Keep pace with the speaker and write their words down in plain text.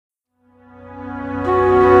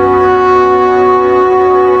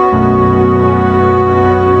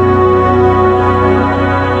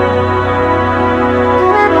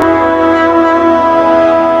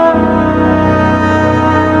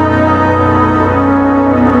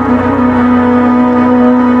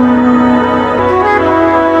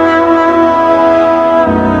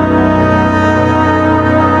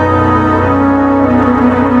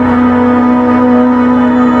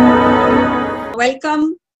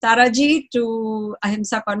Taraji to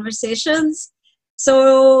Ahimsa Conversations.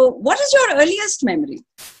 So, what is your earliest memory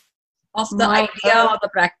of the idea or the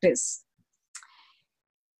practice?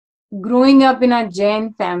 Growing up in a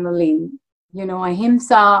Jain family,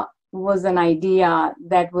 Ahimsa was an idea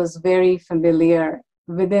that was very familiar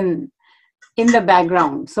in the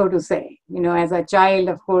background, so to say. As a child,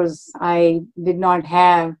 of course, I did not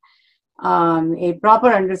have a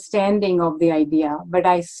proper understanding of the idea, but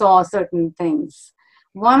I saw certain things.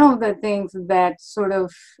 One of the things that sort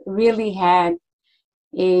of really had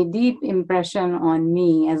a deep impression on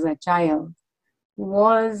me as a child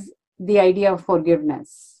was the idea of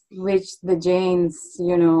forgiveness, which the Jains,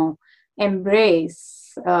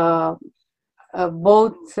 embrace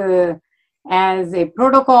both as a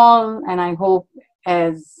protocol and I hope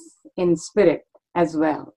as in spirit as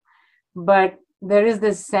well. But there is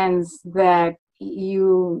this sense that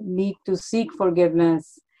you need to seek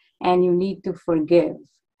forgiveness and you need to forgive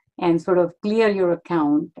and sort of clear your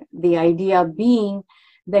account. The idea being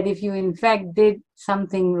that if you in fact did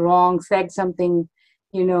something wrong, said something,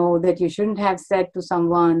 that you shouldn't have said to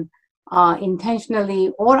someone,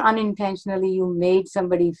 intentionally or unintentionally, you made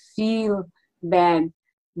somebody feel bad,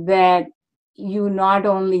 that you not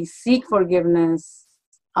only seek forgiveness,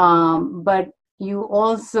 but you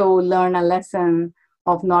also learn a lesson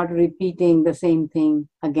of not repeating the same thing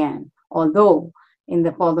again. Although in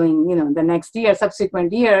the following, the next year,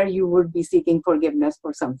 subsequent year, you would be seeking forgiveness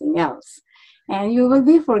for something else and you will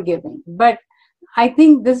be forgiving. But I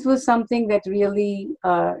think this was something that really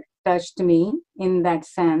touched me in that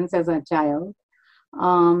sense as a child.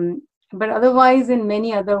 But otherwise, in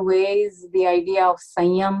many other ways, the idea of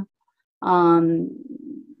Sanyam,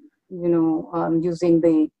 using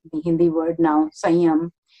the Hindi word now,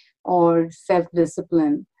 Sanyam, or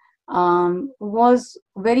self-discipline, was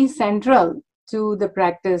very central to the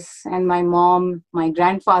practice. And my mom, my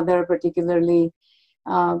grandfather particularly,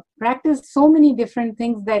 practiced so many different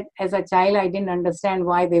things that as a child I didn't understand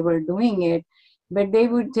why they were doing it, but they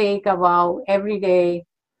would take a vow every day,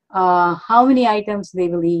 how many items they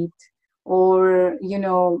will eat, or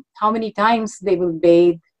how many times they will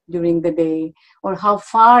bathe during the day, or how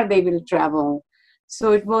far they will travel.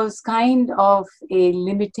 So it was kind of a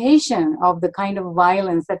limitation of the kind of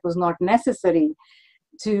violence that was not necessary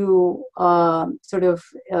to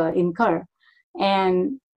incur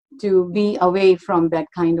and to be away from that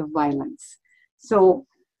kind of violence. So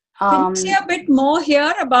can you say a bit more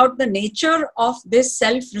here about the nature of this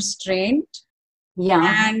self-restraint?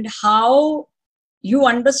 Yeah. And how you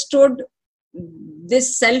understood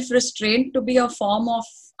this self-restraint to be a form of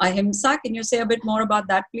ahimsa? Can you say a bit more about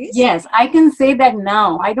that, please? Yes, I can say that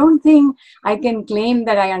now. I don't think I can claim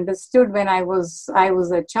that I understood when I was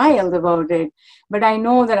a child about it, but I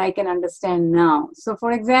know that I can understand now. So,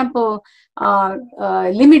 for example,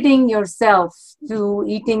 limiting yourself to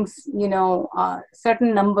eating,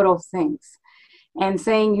 certain number of things, and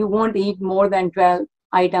saying you won't eat more than 12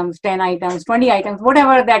 items, 10 items, 20 items,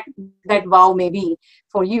 whatever that vow may be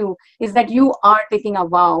for you, is that you are taking a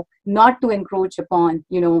vow not to encroach upon,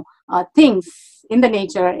 things in the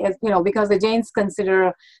nature, as, because the Jains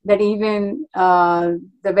consider that even the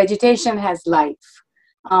vegetation has life.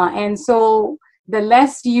 And so the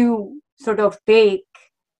less you sort of take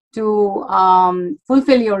to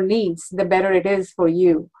fulfill your needs, the better it is for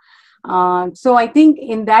you. So I think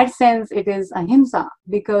in that sense, it is ahimsa,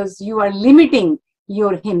 because you are limiting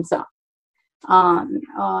your himsa.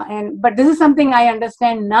 But this is something I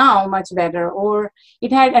understand now much better. Or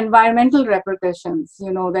it had environmental repercussions,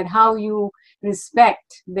 that how you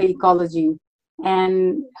respect the ecology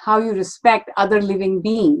and how you respect other living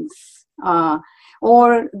beings.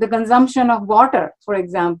 Or the consumption of water, for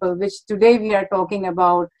example, which today we are talking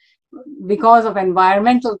about because of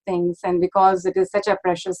environmental things and because it is such a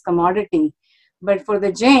precious commodity. But for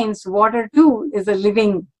the Jains, water too is a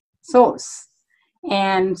living source.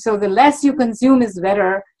 And so the less you consume is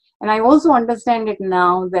better. And I also understand it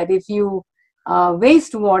now that if you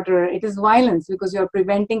waste water, it is violence, because you're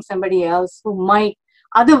preventing somebody else who might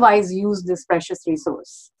otherwise use this precious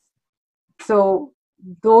resource. So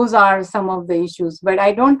those are some of the issues. But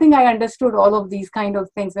I don't think I understood all of these kind of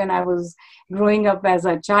things when I was growing up as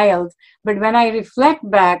a child. But when I reflect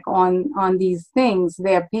back on these things,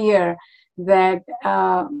 they appear that,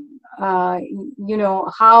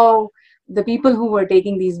 how the people who were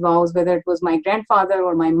taking these vows, whether it was my grandfather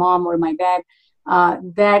or my mom or my dad,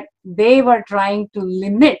 that they were trying to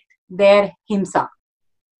limit their himsa.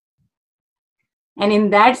 And in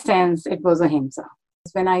that sense, it was ahimsa.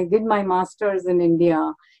 When I did my master's in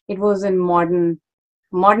India, it was in modern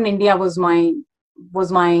India was my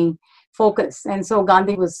focus. And so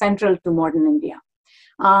Gandhi was central to modern India.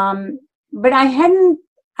 But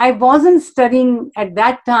I wasn't studying at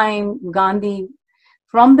that time Gandhi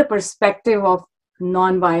from the perspective of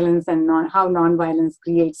nonviolence and how nonviolence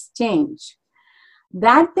creates change.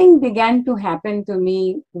 That thing began to happen to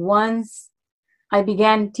me once I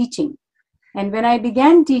began teaching. And when I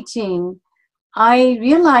began teaching, I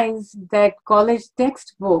realized that college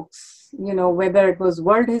textbooks, whether it was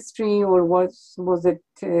world history or was it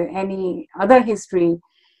any other history,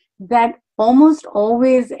 that almost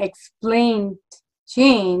always explained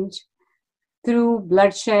change through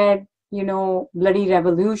bloodshed, bloody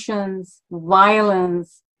revolutions,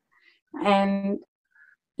 violence. And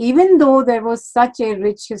even though there was such a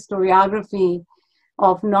rich historiography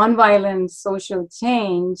of nonviolent social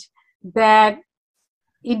change, that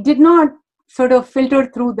it did not sort of filter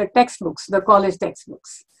through the textbooks, the college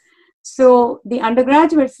textbooks. So the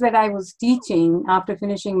undergraduates that I was teaching after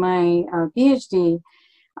finishing my PhD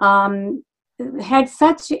had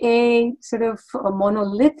such a sort of a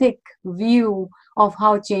monolithic view of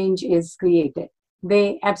how change is created.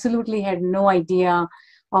 They absolutely had no idea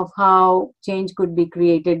of how change could be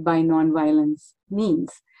created by nonviolence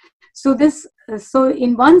means. So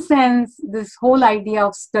in one sense, this whole idea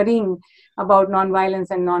of studying about nonviolence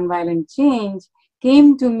and nonviolent change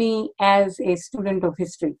came to me as a student of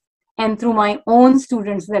history and through my own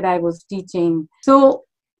students that I was teaching. So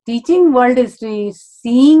teaching world history,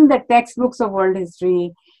 seeing the textbooks of world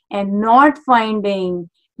history and not finding,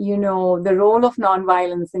 the role of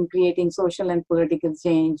nonviolence in creating social and political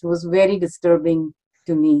change was very disturbing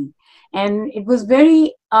to me. And it was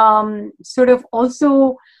very sort of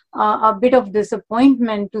also a bit of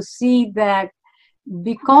disappointment to see that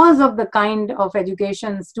because of the kind of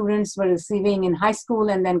education students were receiving in high school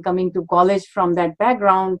and then coming to college from that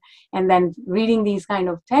background and then reading these kind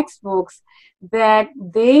of textbooks, that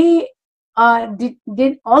they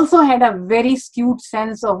did also had a very skewed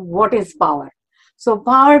sense of what is power. So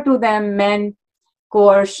power to them meant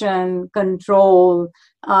coercion, control.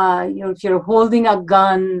 If you're holding a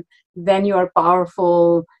gun, then you are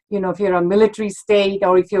powerful. If you're a military state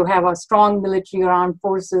or if you have a strong military or armed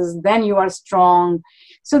forces, then you are strong.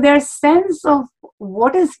 So their sense of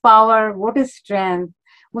what is power, what is strength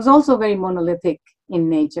was also very monolithic in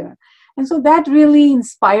nature. And so that really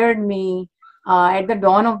inspired me at the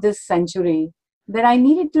dawn of this century that I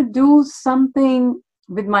needed to do something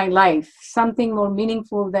with my life, something more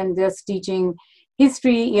meaningful than just teaching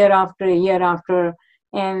history year after year after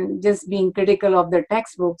and just being critical of the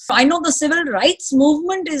textbooks. I know the civil rights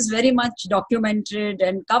movement is very much documented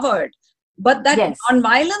and covered, but that yes.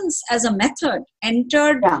 nonviolence as a method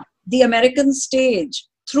entered the American stage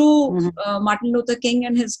through Martin Luther King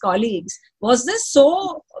and his colleagues. Was this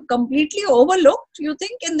so completely overlooked, you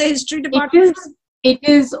think, in the history department? It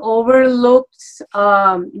is overlooked.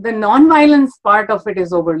 The nonviolence part of it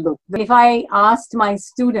is overlooked. If I asked my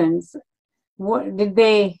students, what did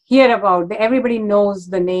they hear about? Everybody knows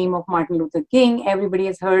the name of Martin Luther King. Everybody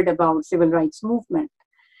has heard about civil rights movement.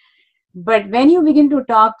 But when you begin to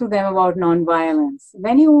talk to them about nonviolence,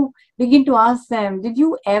 when you begin to ask them, did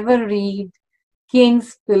you ever read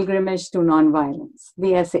King's Pilgrimage to Nonviolence,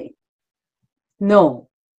 the essay? No.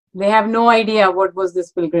 They have no idea what was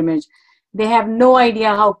this pilgrimage. They have no idea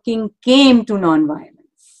how King came to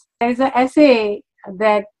nonviolence. There is an essay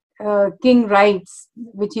that King writes,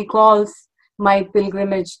 which he calls My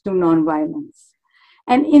Pilgrimage to Nonviolence.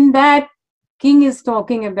 And in that, King is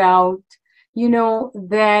talking about,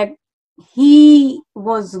 that he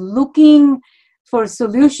was looking for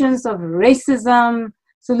solutions of racism,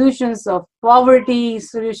 solutions of poverty,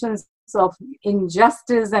 solutions of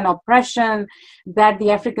injustice and oppression that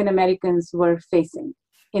the African Americans were facing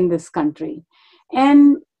in this country.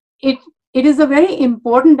 And it is a very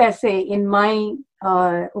important essay in my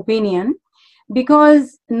opinion,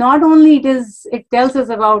 because not only it tells us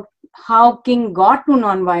about how King got to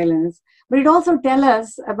nonviolence, but it also tells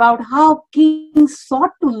us about how King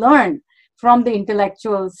sought to learn from the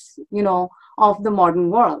intellectuals, of the modern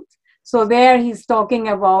world. So there he's talking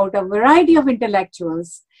about a variety of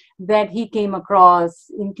intellectuals that he came across,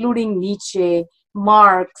 including Nietzsche,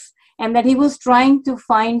 Marx, and that he was trying to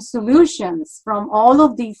find solutions from all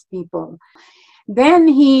of these people. Then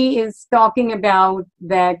he is talking about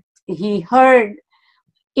that he heard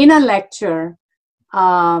in a lecture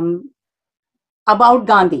about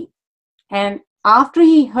Gandhi. And after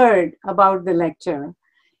he heard about the lecture,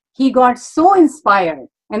 he got so inspired.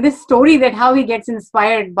 And this story that how he gets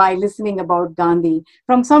inspired by listening about Gandhi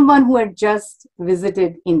from someone who had just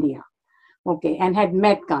visited India, and had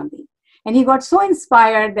met Gandhi. And he got so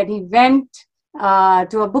inspired that he went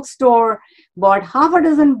to a bookstore, bought half a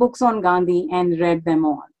dozen books on Gandhi and read them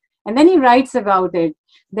all. And then he writes about it,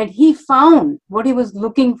 that he found what he was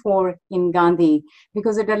looking for in Gandhi,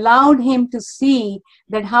 because it allowed him to see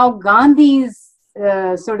that how Gandhi's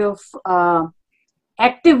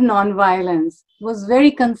active nonviolence was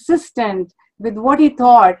very consistent with what he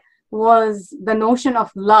thought was the notion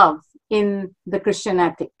of love in the Christian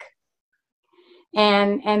ethic.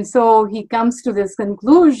 And so he comes to this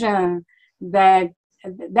conclusion that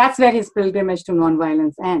that's where his pilgrimage to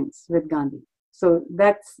nonviolence ends with Gandhi. So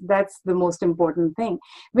that's the most important thing,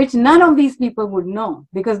 which none of these people would know,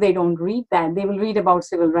 because they don't read that. They will read about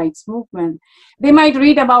civil rights movement. They might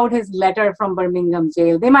read about his letter from Birmingham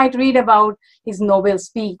jail. They might read about his Nobel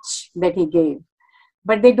speech that he gave.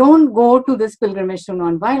 But they don't go to this pilgrimage to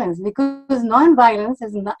nonviolence, because nonviolence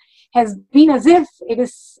has been as if it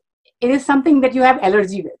is something that you have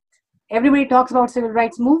allergy with. Everybody talks about civil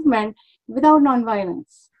rights movement without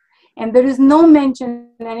nonviolence. And there is no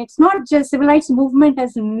mention, and it's not just civil rights movement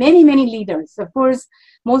has many, many leaders. Of course,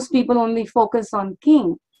 most people only focus on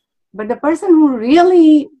King. But the person who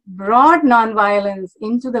really brought nonviolence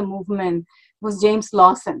into the movement was James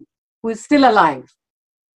Lawson, who is still alive,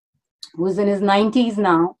 who is in his 90s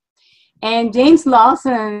now. And James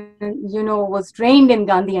Lawson, was trained in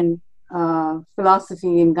Gandhian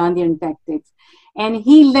philosophy and Gandhian tactics. And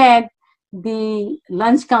he led the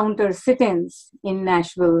lunch counter sit-ins in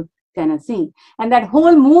Nashville, Tennessee. And that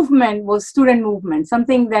whole movement was student movement,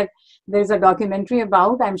 something that there's a documentary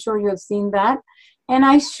about. I'm sure you have seen that. And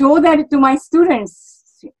I show that to my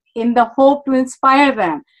students in the hope to inspire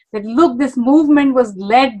them that, look, this movement was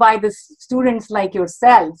led by the students like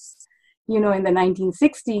yourselves, in the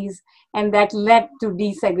 1960s, and that led to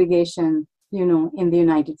desegregation, in the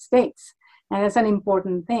United States. And that's an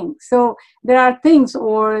important thing. So there are things,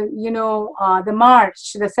 or, the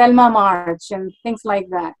march, the Selma March, and things like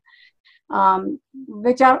that,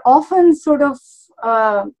 which are often sort of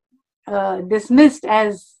dismissed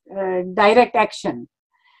as direct action,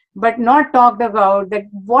 but not talked about that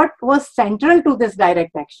what was central to this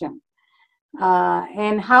direct action.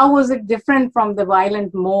 And how was it different from the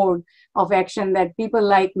violent mode of action that people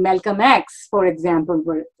like Malcolm X, for example,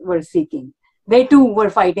 were seeking. They too were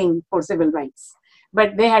fighting for civil rights,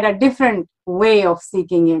 but they had a different way of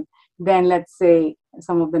seeking it than, let's say,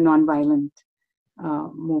 some of the nonviolent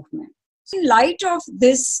movement. In light of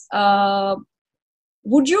this,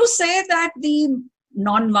 would you say that the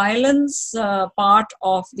nonviolence part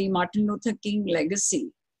of the Martin Luther King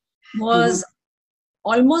legacy was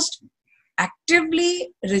almost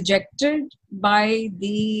actively rejected by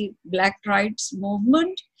the Black rights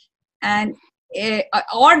movement? And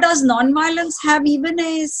or does nonviolence have even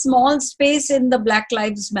a small space in the Black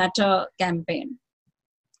Lives Matter campaign?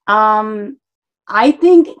 I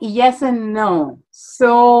think yes and no.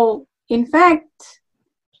 So, in fact,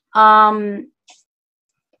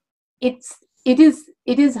 it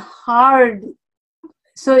is hard.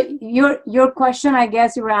 So your question, I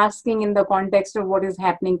guess you were asking in the context of what is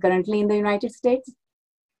happening currently in the United States.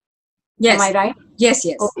 Yes. Am I right? Yes.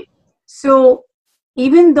 Okay. So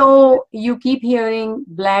even though you keep hearing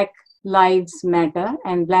Black Lives Matter,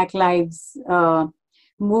 and Black Lives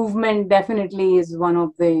movement definitely is one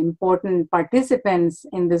of the important participants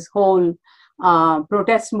in this whole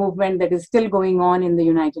protest movement that is still going on in the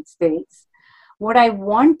United States, what I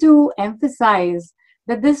want to emphasize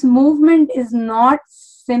that this movement is not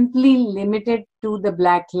simply limited to the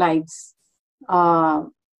Black Lives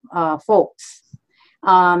folks.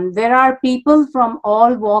 There are people from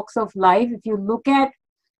all walks of life. If you look at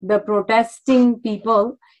the protesting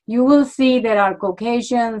people, you will see there are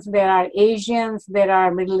Caucasians, there are Asians, there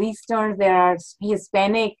are Middle Easterns, there are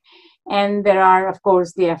Hispanic, and there are, of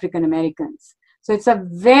course, the African Americans. So it's a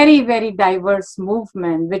very, very diverse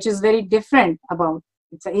movement, which is very different about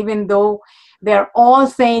it, even though they're all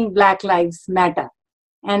saying Black Lives Matter,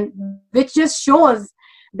 and which just shows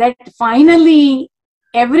that finally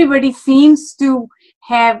everybody seems to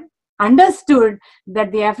have understood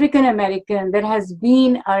that the African American, there has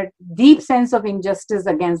been a deep sense of injustice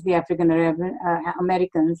against the African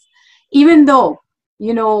Americans, even though,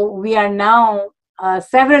 we are now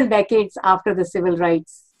several decades after the civil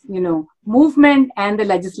rights, movement and the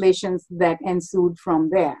legislations that ensued from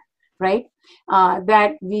there, right?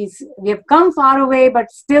 That we have come far away, but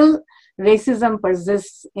still racism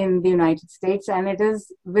persists in the United States, and it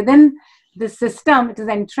is within the system, it is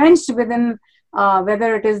entrenched within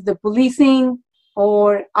whether it is the policing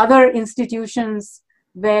or other institutions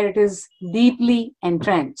where it is deeply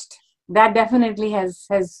entrenched. That definitely has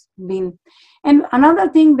been. And another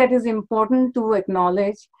thing that is important to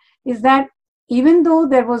acknowledge is that even though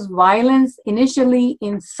there was violence initially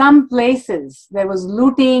in some places, there was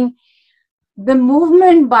looting, the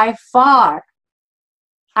movement by far,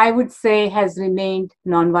 I would say, has remained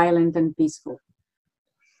nonviolent and peaceful,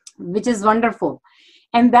 which is wonderful.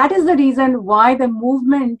 And that is the reason why the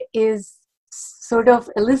movement is sort of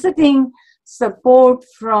eliciting support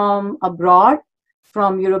from abroad,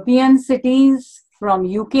 from European cities, from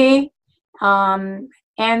UK,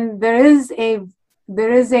 and there is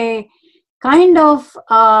a kind of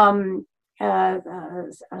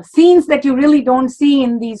scenes that you really don't see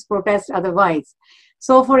in these protests otherwise.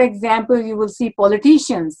 So, for example, you will see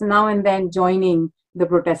politicians now and then joining the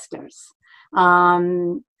protesters.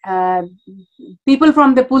 People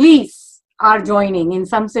from the police are joining in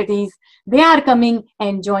some cities. They are coming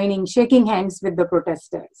and joining, shaking hands with the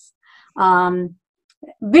protesters,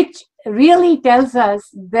 which really tells us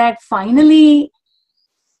that finally,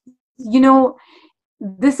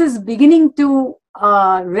 this is beginning to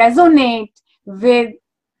resonate with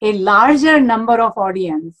a larger number of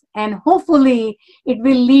audience, and hopefully it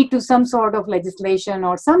will lead to some sort of legislation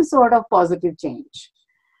or some sort of positive change.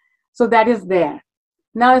 So that is there.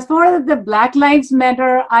 Now, as far as the Black Lives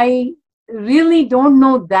Matter, I really don't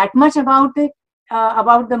know that much about it,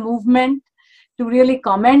 about the movement, to really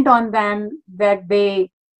comment on them, that they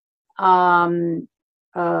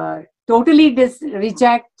totally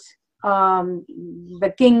reject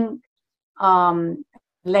the King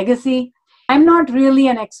legacy. I'm not really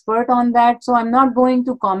an expert on that, so I'm not going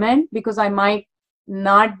to comment, because I might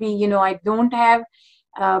not be, I don't have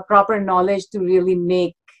proper knowledge to really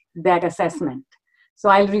make that assessment. So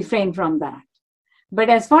I'll refrain from that. But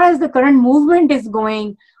as far as the current movement is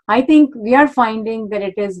going, I think we are finding that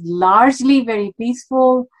it is largely very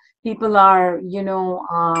peaceful. People are,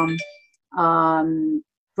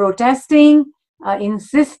 protesting,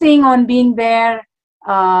 insisting on being there,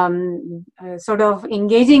 sort of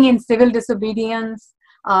engaging in civil disobedience,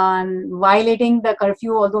 violating the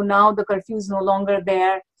curfew, although now the curfew is no longer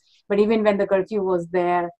there. But even when the curfew was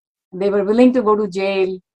there, they were willing to go to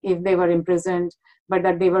jail if they were imprisoned, but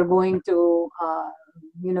that they were going to,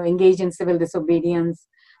 engage in civil disobedience,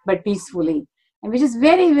 but peacefully. And which is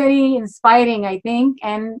very, very inspiring, I think.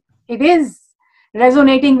 And it is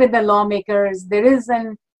resonating with the lawmakers. There is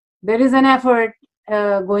an effort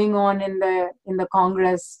going on in the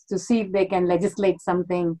Congress to see if they can legislate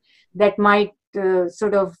something that might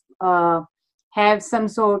sort of have some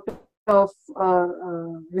sort of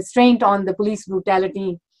restraint on the police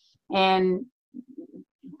brutality, and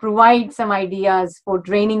provide some ideas for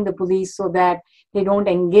training the police so that they don't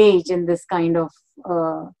engage in this kind of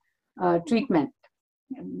treatment,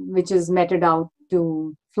 which is meted out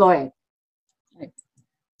to Floyd.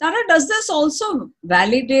 Tara, does this also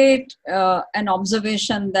validate an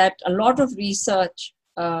observation that a lot of research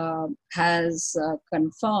has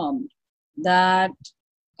confirmed, that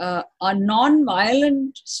a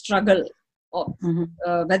non-violent struggle,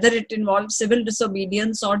 whether it involves civil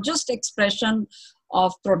disobedience or just expression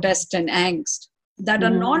of protest and angst, that a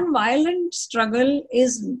non-violent struggle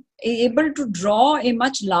is able to draw a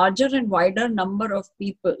much larger and wider number of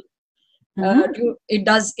people? It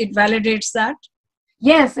validates that?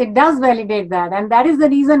 Yes, it does validate that. And that is the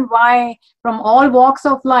reason why, from all walks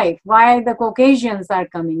of life, why the Caucasians are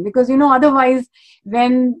coming. Because, otherwise,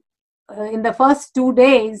 when in the first 2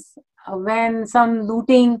 days, when some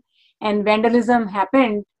looting and vandalism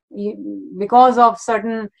happened, because of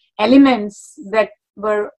certain elements that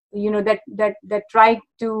were, that tried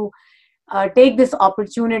to take this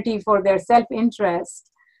opportunity for their self-interest,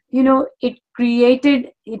 it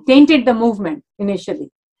tainted the movement initially.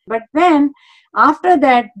 But then, after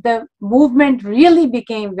that, the movement really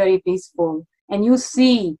became very peaceful, and you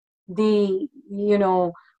see the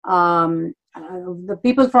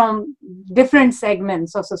people from different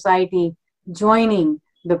segments of society joining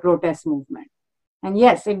the protest movement. And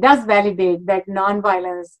yes, it does validate that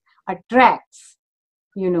nonviolence attracts,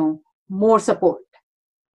 more support.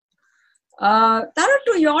 Tara,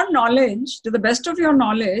 to your knowledge, to the best of your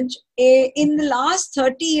knowledge, in the last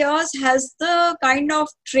 30 years, has the kind of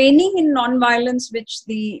training in nonviolence which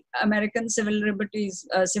the American civil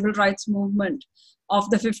rights movement of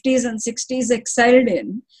the 50s and 60s excelled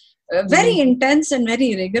in, very intense and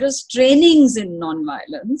very rigorous trainings in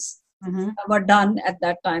nonviolence were done at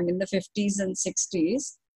that time in the 50s and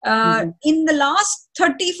 60s. In the last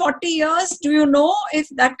 30, 40 years, do you know if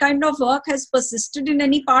that kind of work has persisted in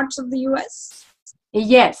any parts of the US?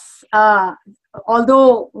 Yes,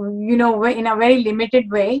 although, in a very limited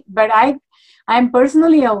way, but I'm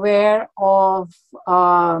personally aware of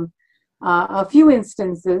a few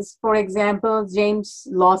instances. For example, James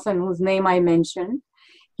Lawson, whose name I mentioned,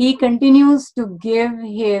 he continues to give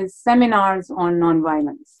his seminars on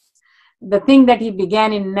nonviolence. the thing that he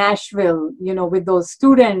began in Nashville, you know, with those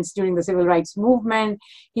students during the civil rights movement.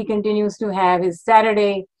 He continues to have his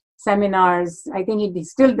Saturday seminars. I think he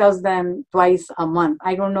still does them twice a month.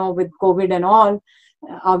 I don't know, with COVID and all,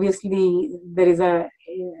 obviously there is a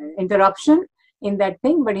interruption in that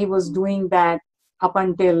thing, but he was doing that up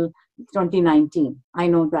until 2019. I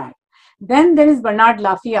know that. Then there is Bernard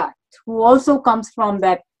Lafayette, who also comes from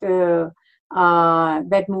that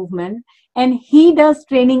that movement, and he does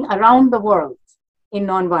training around the world in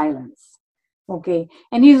nonviolence. Okay,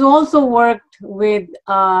 and he's also worked with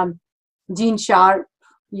Gene Sharp,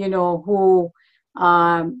 you know, who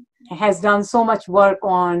has done so much work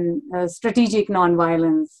on strategic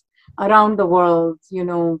nonviolence around the world, you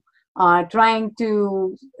know, trying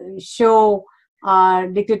to show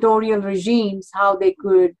dictatorial regimes how they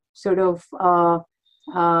could sort of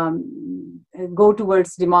go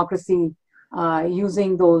towards democracy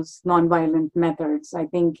using those nonviolent methods. I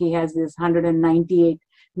think he has this 198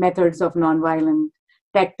 methods of nonviolent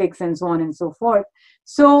tactics and so on and so forth.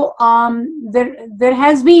 So there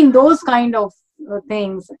has been those kind of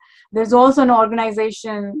things. There's also an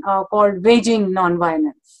organization called Waging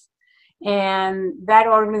Nonviolence, and that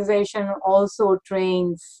organization also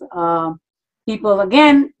trains people.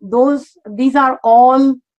 Again, these are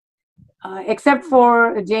all except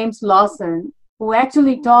for James Lawson, who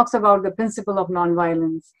actually talks about the principle of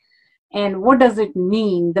nonviolence and what does it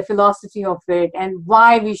mean, the philosophy of it, and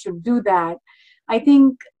why we should do that. I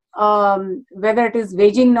think whether it is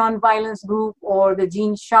Waging Nonviolence group or the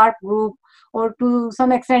Gene Sharp group, or to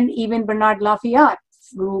some extent even Bernard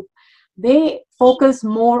Lafayette's group, they focus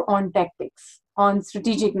more on tactics, on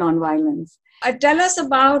strategic nonviolence. Tell us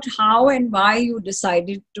about how and why you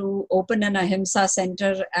decided to open an Ahimsa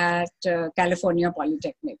Centre at California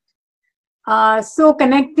Polytechnic. So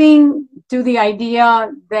connecting to the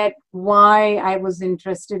idea that why I was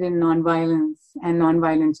interested in nonviolence and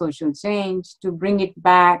nonviolent social change, to bring it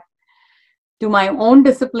back to my own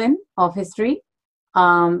discipline of history,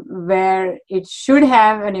 where it should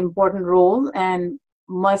have an important role and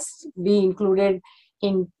must be included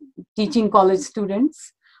in teaching college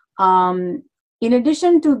students. In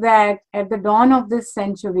addition to that, at the dawn of this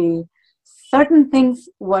century, certain things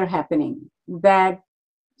were happening that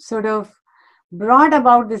sort of brought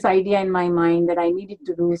about this idea in my mind that I needed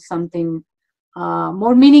to do something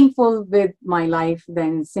more meaningful with my life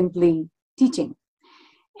than simply teaching.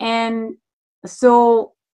 And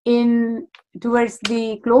so towards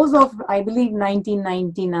the close of, I believe,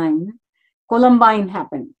 1999, Columbine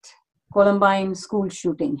happened. Columbine school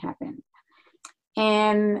shooting happened.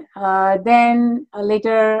 And then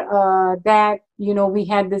later that, you know, we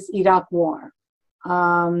had this Iraq war,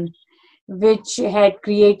 which had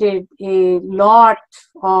created a lot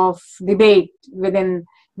of debate within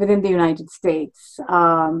the United States,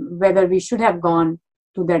 whether we should have gone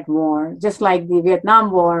to that war, just like the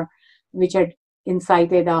Vietnam War, which had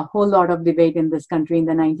incited a whole lot of debate in this country in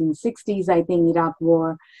the 1960s. I think Iraq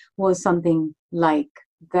War was something like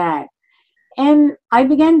that. And I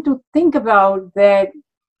began to think about that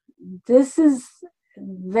this is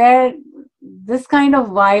where this kind of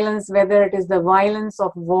violence, whether it is the violence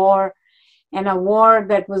of war and a war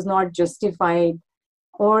that was not justified,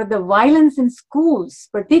 or the violence in schools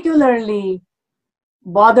particularly,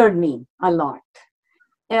 bothered me a lot.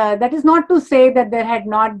 That is not to say that there had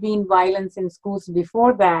not been violence in schools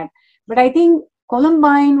before that, but I think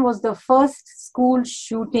Columbine was the first school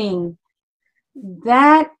shooting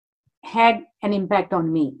that had an impact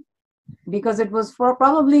on me, because it was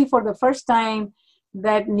probably for the first time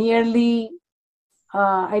that nearly,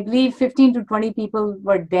 I believe 15 to 20 people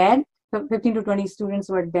were dead, 15 to 20 students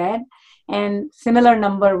were dead, and similar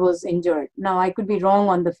number was injured. Now, I could be wrong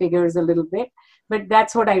on the figures a little bit, but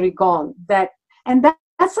that's what I recall.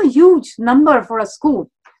 That's a huge number for a school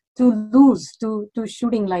to lose to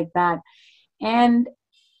shooting like that. And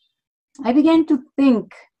I began to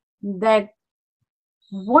think that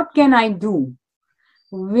what can I do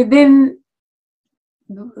within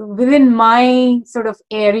my sort of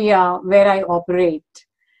area where I operate,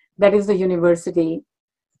 that is the university.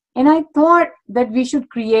 And I thought that we should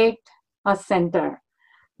create a center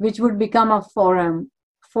which would become a forum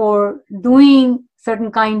for doing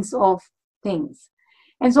certain kinds of things.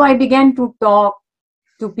 And so I began to talk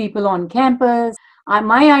to people on campus.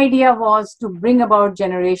 My idea was to bring about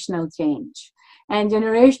generational change. And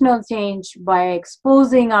generational change by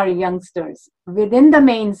exposing our youngsters within the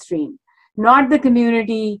mainstream, not the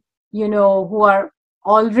community, you know, who are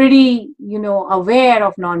already, you know, aware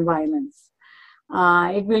of nonviolence.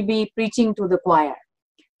 It will be preaching to the choir.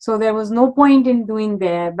 So there was no point in doing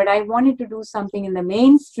there, but I wanted to do something in the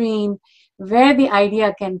mainstream where the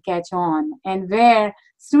idea can catch on and where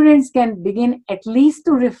students can begin at least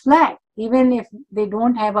to reflect, even if they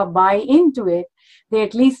don't have a buy-in to it, they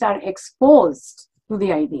at least are exposed to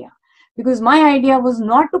the idea. Because my idea was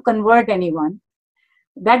not to convert anyone.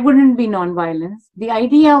 That wouldn't be nonviolence. The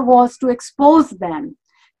idea was to expose them,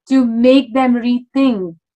 to make them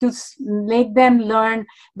rethink, to make them learn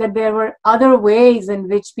that there were other ways in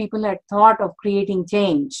which people had thought of creating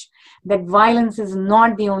change, that violence is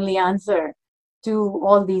not the only answer to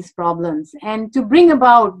all these problems, and to bring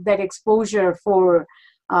about that exposure for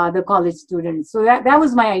the college students. So that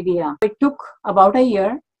was my idea. It took about a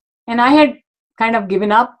year, and I had kind of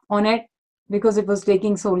given up on it because it was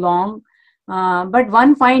taking so long. But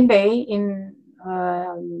one fine day in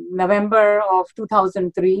November of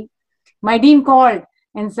 2003, my dean called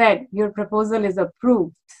and said, "Your proposal is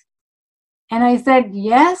approved." And I said,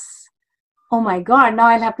 "Yes." Oh my God, now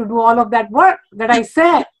I'll have to do all of that work that I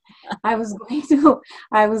said I was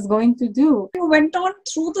going to do. You went on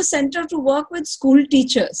through the center to work with school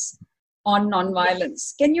teachers on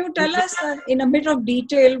nonviolence. Can you tell us in a bit of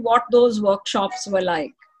detail what those workshops were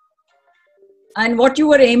like? And what you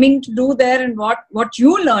were aiming to do there, and what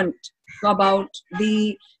you learned about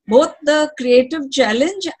both the creative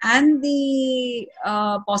challenge and the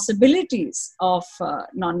possibilities of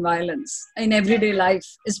nonviolence in everyday life,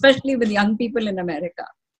 especially with young people in America.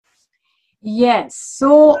 Yes.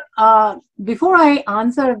 So before I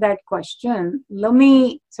answer that question, let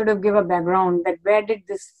me sort of give a background that where did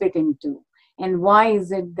this fit into, and why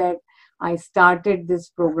is it that I started this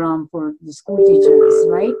program for the school teachers,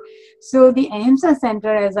 right? So the Ahimsa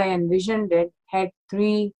Centre, as I envisioned it, had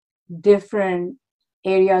three different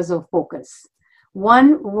areas of focus.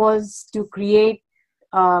 One was to create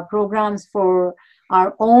programs for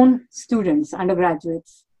our own students,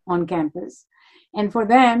 undergraduates on campus. And for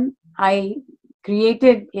them, I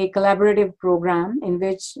created a collaborative program in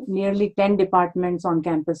which nearly 10 departments on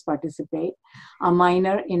campus participate, a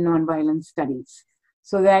minor in nonviolence studies,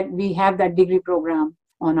 so that we have that degree program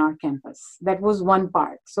on our campus. That was one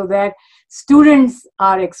part, so that students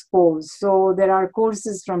are exposed. So there are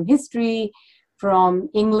courses from history, from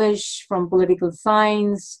English, from political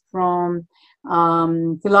science, from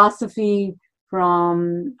philosophy,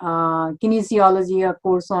 from kinesiology, a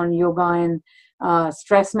course on yoga and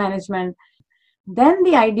stress management. Then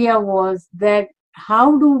the idea was that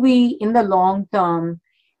how do we, in the long term,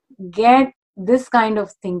 get this kind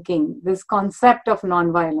of thinking, this concept of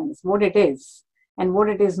nonviolence, what it is and what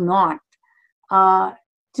it is not,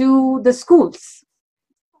 to the schools,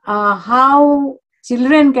 how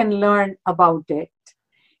children can learn about it,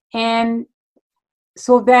 and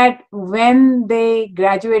so that when they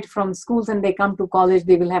graduate from schools and they come to college,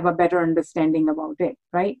 they will have a better understanding about it,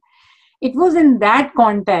 right? It was in that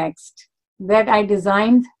context that I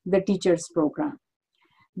designed the teachers program,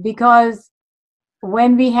 because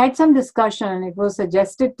when we had some discussion, it was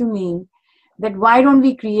suggested to me that why don't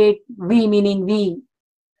we create, we meaning we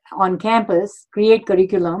on campus, create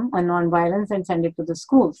curriculum on nonviolence and send it to the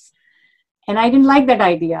schools. And I didn't like that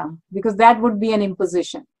idea because that would be an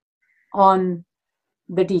imposition on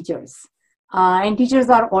the teachers. And teachers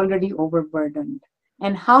are already overburdened.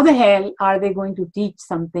 And how the hell are they going to teach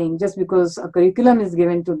something just because a curriculum is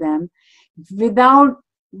given to them without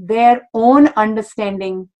their own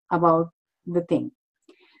understanding about the thing?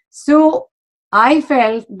 So I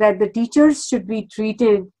felt that the teachers should be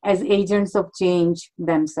treated as agents of change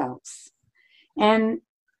themselves. And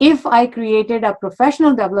if I created a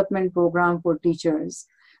professional development program for teachers,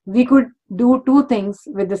 we could do two things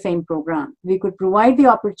with the same program. We could provide the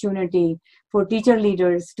opportunity for teacher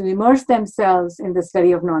leaders to immerse themselves in the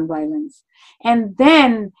study of nonviolence. And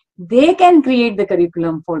then they can create the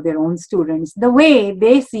curriculum for their own students the way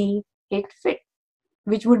they see it fit,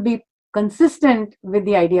 which would be consistent with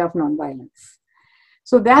the idea of nonviolence.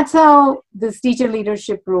 So that's how this teacher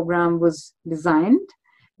leadership program was designed,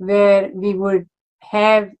 where we would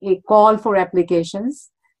have a call for applications.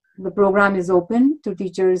 The program is open to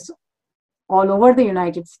teachers all over the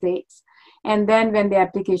United States. And then when the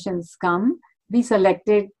applications come, we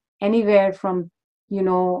selected anywhere from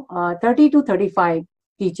 30 to 35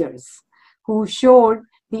 teachers who showed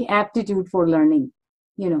the aptitude for learning,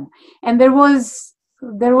 And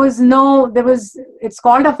it's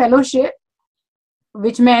called a fellowship,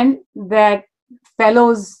 which meant that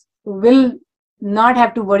fellows will not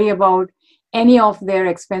have to worry about any of their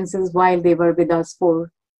expenses while they were with us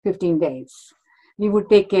for 15 days. We would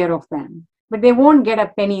take care of them, but they won't get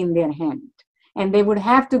a penny in their hand, and they would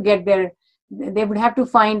have to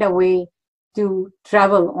find a way to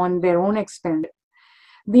travel on their own expense.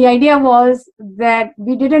 The idea was that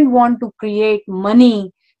we didn't want to create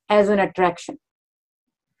money as an attraction,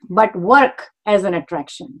 but work as an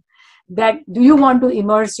attraction. That do you want to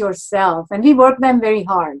immerse yourself? And we work them very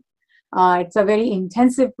hard. It's a very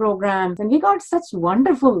intensive program, and we got such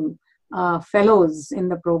wonderful fellows in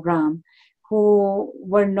the program who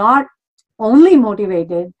were not only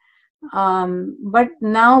motivated, but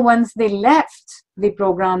now once they left the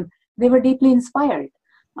program, they were deeply inspired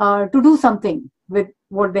to do something with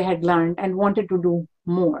what they had learned and wanted to do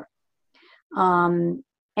more.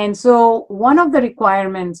 And so one of the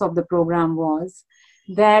requirements of the program was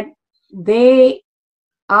that they,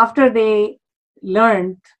 after they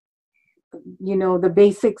learned, the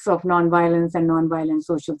basics of nonviolence and nonviolent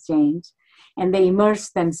social change, and they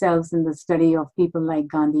immersed themselves in the study of people like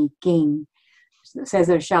Gandhi, King,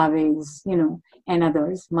 Cesar Chavez, and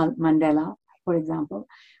others, Mandela, for example,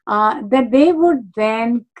 that they would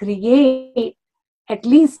then create at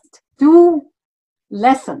least two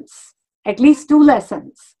lessons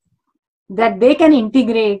that they can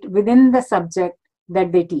integrate within the subject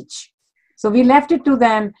that they teach. So we left it to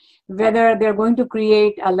them whether they're going to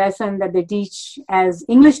create a lesson that they teach as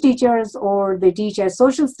English teachers, or they teach as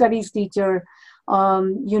social studies teacher,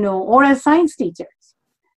 or as science teachers.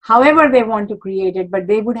 However they want to create it, but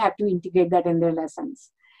they would have to integrate that in their lessons.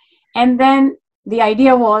 And then the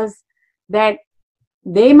idea was that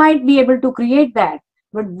they might be able to create that,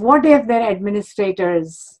 but what if their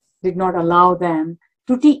administrators did not allow them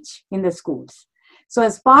to teach in the schools? So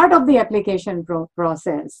as part of the application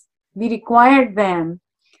process, we required them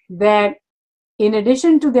that in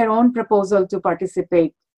addition to their own proposal to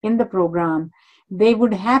participate in the program, they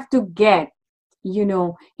would have to get,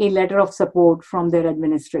 a letter of support from their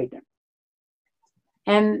administrator.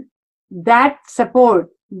 And that support,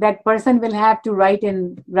 that person will have to write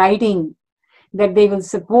in writing that they will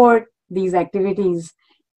support these activities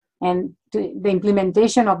and the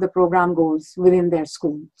implementation of the program goals within their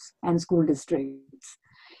schools and school districts.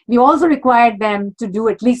 We also required them to do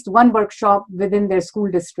at least one workshop within their school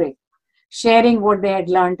district, sharing what they had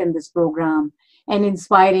learned in this program and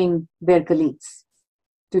inspiring their colleagues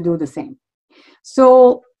to do the same.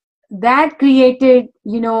 So that created,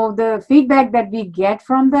 the feedback that we get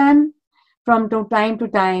from them from time to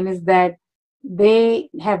time is that they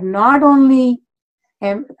have not only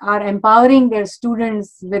are empowering their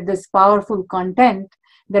students with this powerful content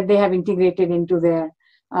that they have integrated into their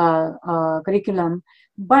curriculum,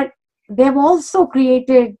 but they've also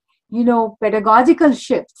created, pedagogical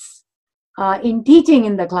shifts in teaching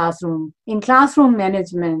in the classroom, in classroom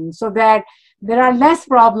management, so that there are less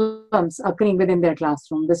problems occurring within their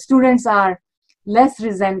classroom. The students are less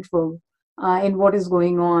resentful in what is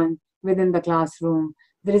going on within the classroom.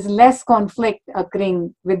 There is less conflict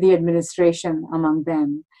occurring with the administration among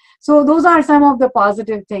them. So those are some of the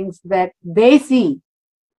positive things that they see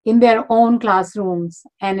in their own classrooms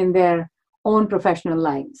and in their own professional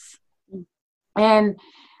lives. And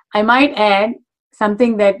I might add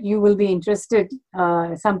something that you will be interested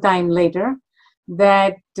sometime later,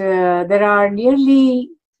 that there are nearly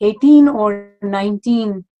 18 or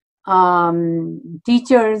 19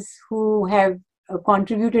 teachers who have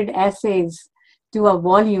contributed essays to a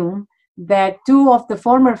volume that two of the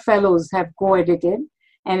former fellows have co-edited,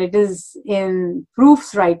 and it is in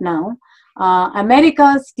proofs right now,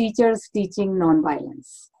 America's Teachers Teaching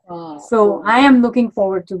Nonviolence. Wow. So I am looking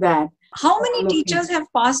forward to that. How many teachers have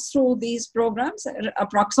passed through these programs,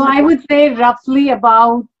 approximately? So I would say roughly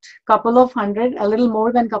about a couple of hundred, a little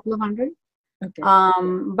more than a couple of hundred. Okay.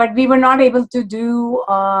 But we were not able to do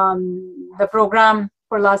the program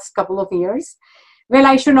for last couple of years. Well,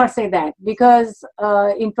 I should not say that, because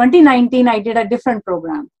in 2019, I did a different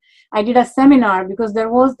program. I did a seminar because there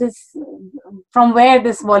was this, from where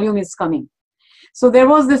this volume is coming. So there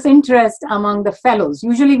was this interest among the fellows.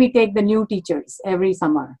 Usually we take the new teachers every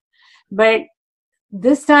summer. But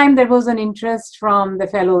this time there was an interest from the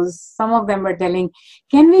fellows. Some of them were telling,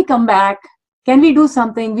 can we come back? Can we do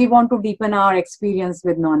something? We want to deepen our experience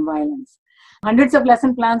with nonviolence. Hundreds of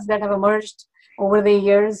lesson plans that have emerged over the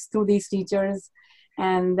years through these teachers.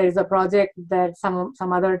 And there's a project that some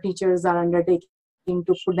other teachers are undertaking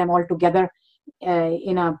to put them all together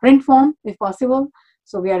in a print form, if possible.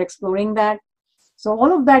 So we are exploring that. So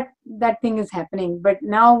all of that thing is happening. But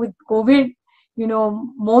now with COVID,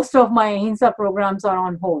 most of my Ahimsa programs are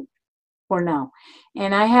on hold for now.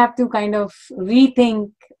 And I have to kind of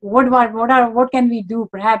rethink what can we do,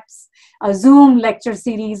 perhaps a Zoom lecture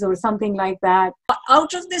series or something like that.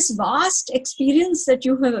 Out of this vast experience that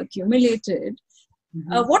you have accumulated,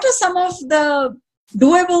 what are some of the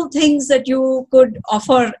doable things that you could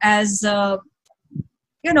offer as,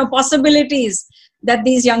 possibilities that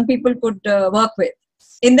these young people could work with?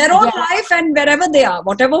 in their own life and wherever they are,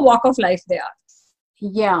 whatever walk of life they are.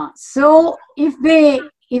 Yeah. So if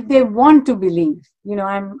they want to believe,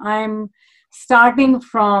 I'm starting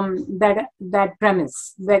from that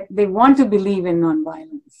premise that they want to believe in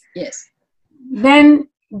nonviolence. Yes. Then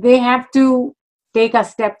they have to take a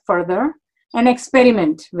step further and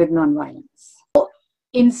experiment with nonviolence. So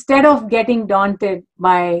instead of getting daunted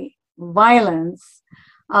by violence,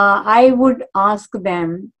 I would ask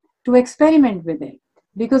them to experiment with it.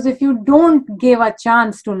 Because if you don't give a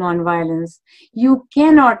chance to nonviolence, you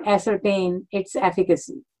cannot ascertain its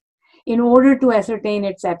efficacy. In order to ascertain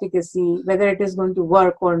its efficacy, whether it is going to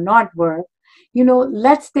work or not work,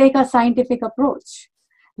 let's take a scientific approach.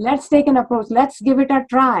 Let's take an approach. Let's give it a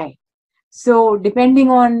try. So depending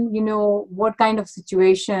on, what kind of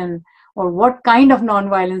situation or what kind of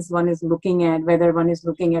nonviolence one is looking at, whether one is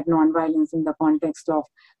looking at nonviolence in the context of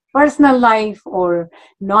personal life or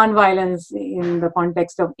nonviolence in the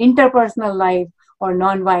context of interpersonal life or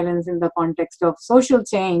nonviolence in the context of social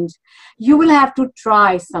change, you will have to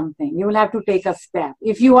try something. You will have to take a step.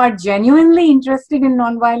 If you are genuinely interested in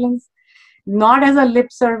nonviolence, not as a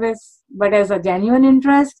lip service, but as a genuine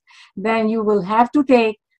interest, then you will have to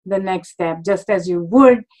take the next step, just as you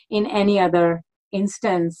would in any other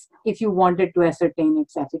instance if you wanted to ascertain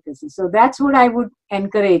its efficacy. So that's what I would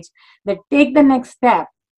encourage, that take the next step.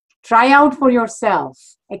 Try out for yourself,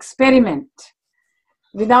 experiment.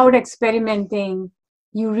 Without experimenting,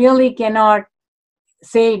 you really cannot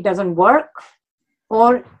say it doesn't work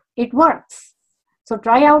or it works. So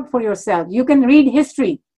try out for yourself. You can read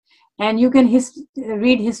history, and you can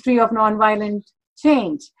read history of nonviolent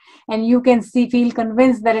change, and you can feel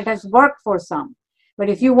convinced that it has worked for some. But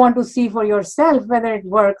if you want to see for yourself whether it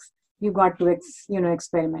works, you got to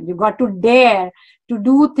experiment. You got to dare to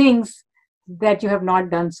do things that you have not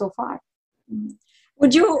done so far.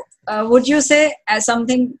 Would you say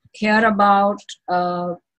something here about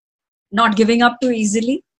not giving up too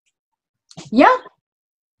easily? Yeah,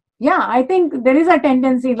 I think there is a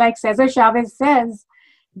tendency, like Cesar Chavez says,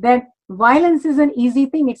 that violence is an easy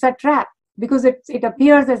thing. It's a trap because it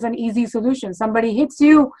appears as an easy solution. Somebody hits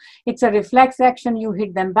you, it's a reflex action, you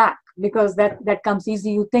hit them back because that comes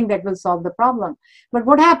easy. You think that will solve the problem. But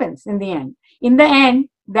what happens in the end? In the end,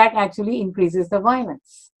 that actually increases the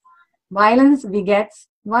violence. Violence begets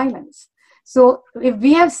violence. So if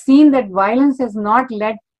we have seen that violence has not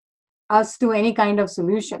led us to any kind of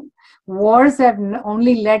solution, wars have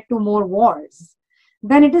only led to more wars,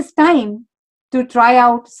 then it is time to try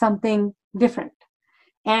out something different.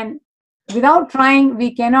 And without trying,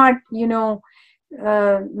 we cannot,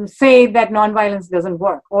 say that nonviolence doesn't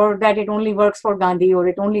work, or that it only works for Gandhi, or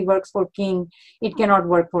it only works for King. It cannot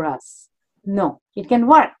work for us. No, it can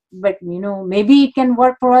work, but maybe it can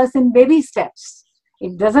work for us in baby steps.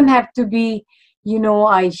 It doesn't have to be,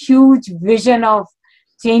 a huge vision of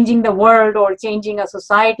changing the world or changing a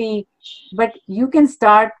society, but you can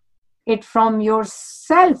start it from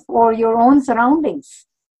yourself or your own surroundings.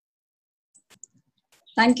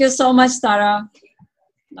 Thank you so much, Tara.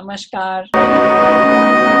 Namaskar.